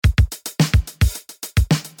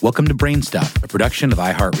Welcome to Brain Stuff, a production of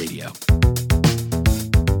iHeartRadio.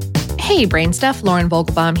 Hey, Brain Stuff, Lauren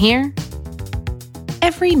Vogelbaum here.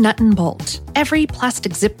 Every nut and bolt, every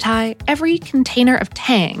plastic zip tie, every container of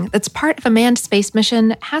Tang that's part of a manned space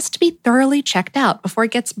mission has to be thoroughly checked out before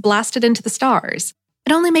it gets blasted into the stars.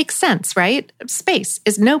 It only makes sense, right? Space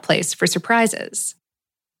is no place for surprises.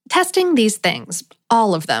 Testing these things,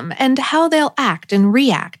 all of them, and how they'll act and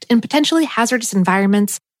react in potentially hazardous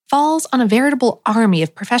environments falls on a veritable army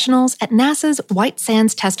of professionals at NASA's White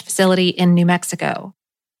Sands Test Facility in New Mexico.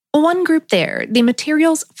 One group there, the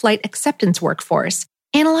Materials Flight Acceptance Workforce,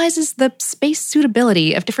 analyzes the space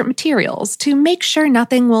suitability of different materials to make sure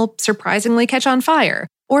nothing will surprisingly catch on fire,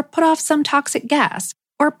 or put off some toxic gas,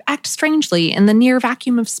 or act strangely in the near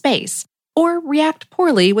vacuum of space, or react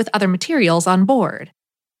poorly with other materials on board.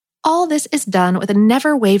 All this is done with a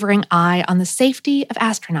never-wavering eye on the safety of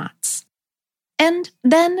astronauts. And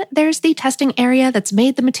then there's the testing area that's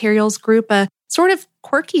made the materials group a sort of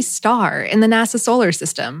quirky star in the NASA solar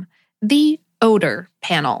system, the Odor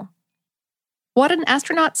panel. What an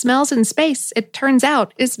astronaut smells in space, it turns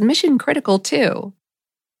out, is mission critical too.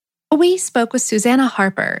 We spoke with Susanna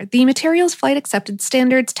Harper, the Materials Flight Acceptance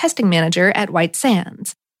Standards testing manager at White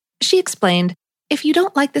Sands. She explained, if you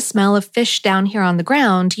don't like the smell of fish down here on the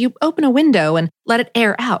ground, you open a window and let it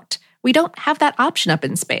air out. We don't have that option up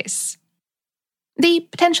in space. The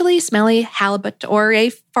potentially smelly halibut or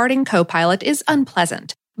a farting co-pilot is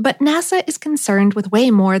unpleasant, but NASA is concerned with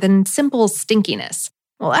way more than simple stinkiness.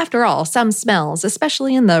 Well, after all, some smells,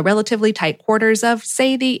 especially in the relatively tight quarters of,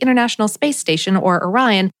 say, the International Space Station or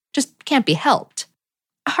Orion, just can't be helped.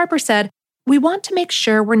 Harper said, we want to make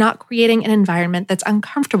sure we're not creating an environment that's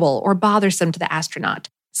uncomfortable or bothersome to the astronaut,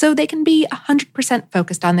 so they can be 100%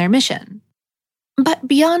 focused on their mission. But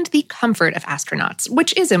beyond the comfort of astronauts,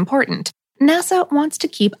 which is important, NASA wants to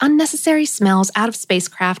keep unnecessary smells out of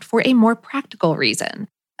spacecraft for a more practical reason.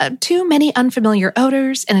 Too many unfamiliar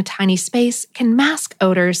odors in a tiny space can mask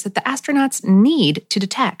odors that the astronauts need to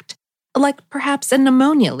detect, like perhaps an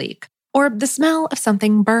ammonia leak or the smell of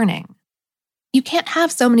something burning. You can't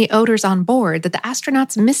have so many odors on board that the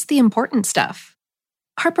astronauts miss the important stuff.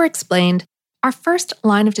 Harper explained, our first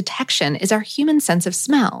line of detection is our human sense of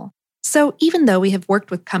smell. So even though we have worked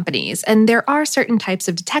with companies and there are certain types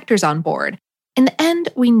of detectors on board, in the end,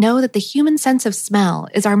 we know that the human sense of smell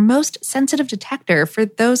is our most sensitive detector for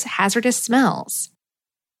those hazardous smells.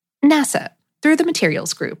 NASA, through the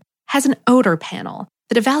Materials Group, has an odor panel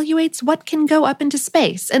that evaluates what can go up into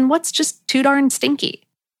space and what's just too darn stinky.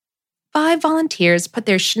 5 volunteers put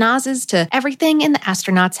their schnozzes to everything in the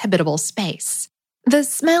astronaut's habitable space. The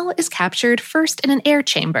smell is captured first in an air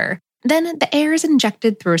chamber, then the air is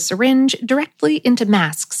injected through a syringe directly into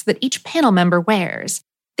masks that each panel member wears.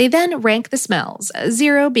 They then rank the smells,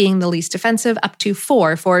 0 being the least offensive up to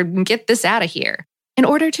 4 for get this out of here, in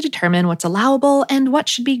order to determine what's allowable and what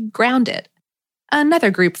should be grounded. Another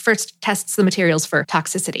group first tests the materials for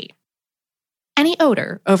toxicity. Any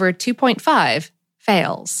odor over 2.5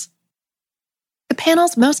 fails. The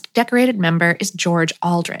panel's most decorated member is George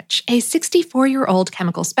Aldrich, a 64-year-old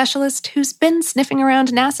chemical specialist who's been sniffing around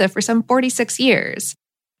NASA for some 46 years.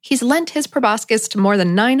 He's lent his proboscis to more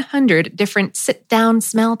than 900 different sit-down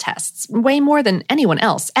smell tests, way more than anyone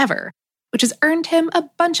else ever, which has earned him a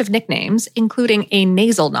bunch of nicknames, including a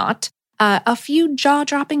nasal knot, a few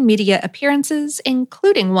jaw-dropping media appearances,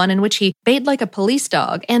 including one in which he bayed like a police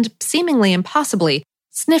dog and, seemingly impossibly,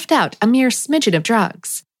 sniffed out a mere smidgen of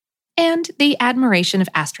drugs. And the admiration of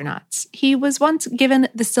astronauts. He was once given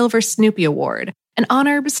the Silver Snoopy Award, an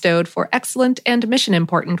honor bestowed for excellent and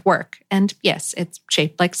mission-important work. And yes, it's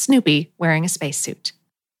shaped like Snoopy wearing a spacesuit.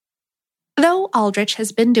 Though Aldrich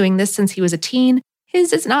has been doing this since he was a teen,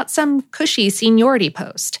 his is not some cushy seniority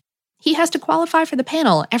post. He has to qualify for the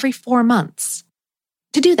panel every 4 months.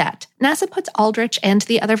 To do that, NASA puts Aldrich and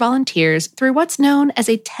the other volunteers through what's known as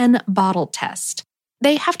a 10-bottle test.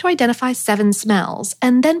 They have to identify 7 smells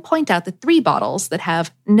and then point out the 3 bottles that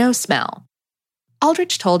have no smell.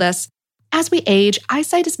 Aldrich told us, as we age,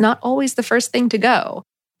 eyesight is not always the first thing to go.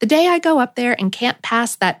 The day I go up there and can't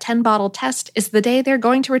pass that 10-bottle test is the day they're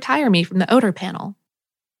going to retire me from the odor panel.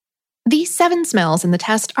 These 7 smells in the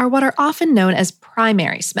test are what are often known as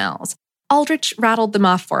primary smells. Aldrich rattled them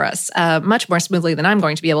off for us, much more smoothly than I'm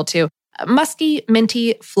going to be able to. Musky,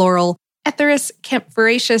 minty, floral, etherous,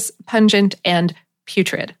 camphoraceous, pungent, and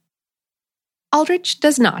putrid. Aldrich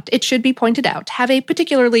does not, it should be pointed out, have a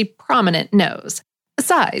particularly prominent nose.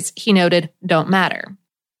 Size, he noted, don't matter.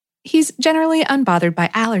 He's generally unbothered by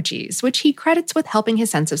allergies, which he credits with helping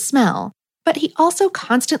his sense of smell, but he also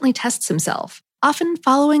constantly tests himself, often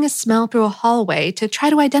following a smell through a hallway to try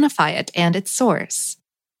to identify it and its source.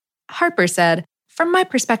 Harper said, "From my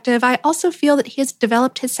perspective, I also feel that he has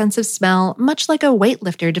developed his sense of smell much like a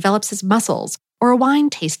weightlifter develops his muscles or a wine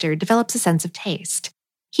taster develops a sense of taste.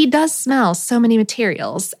 He does smell so many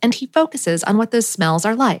materials, and he focuses on what those smells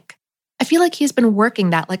are like. I feel like he's been working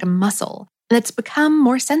that like a muscle, and it's become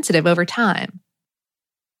more sensitive over time."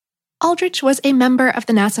 Aldrich was a member of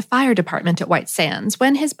the NASA fire department at White Sands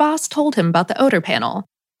when his boss told him about the odor panel.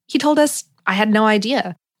 He told us, "I had no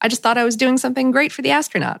idea. I just thought I was doing something great for the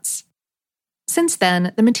astronauts." Since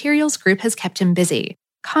then, the materials group has kept him busy,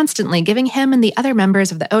 constantly giving him and the other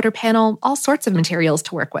members of the odor panel all sorts of materials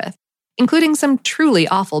to work with, including some truly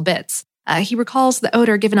awful bits. He recalls the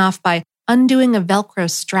odor given off by undoing a Velcro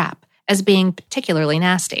strap as being particularly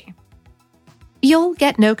nasty. You'll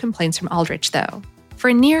get no complaints from Aldrich, though. For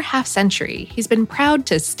a near half-century, he's been proud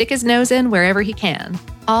to stick his nose in wherever he can,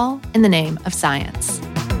 all in the name of science.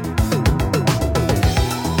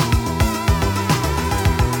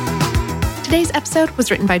 Today's episode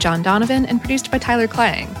was written by John Donovan and produced by Tyler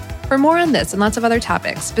Klang. For more on this and lots of other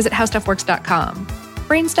topics, visit howstuffworks.com.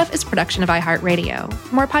 Brain Stuff is a production of iHeartRadio.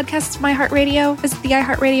 For more podcasts from iHeartRadio, visit the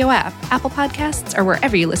iHeartRadio app, Apple Podcasts, or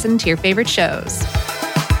wherever you listen to your favorite shows.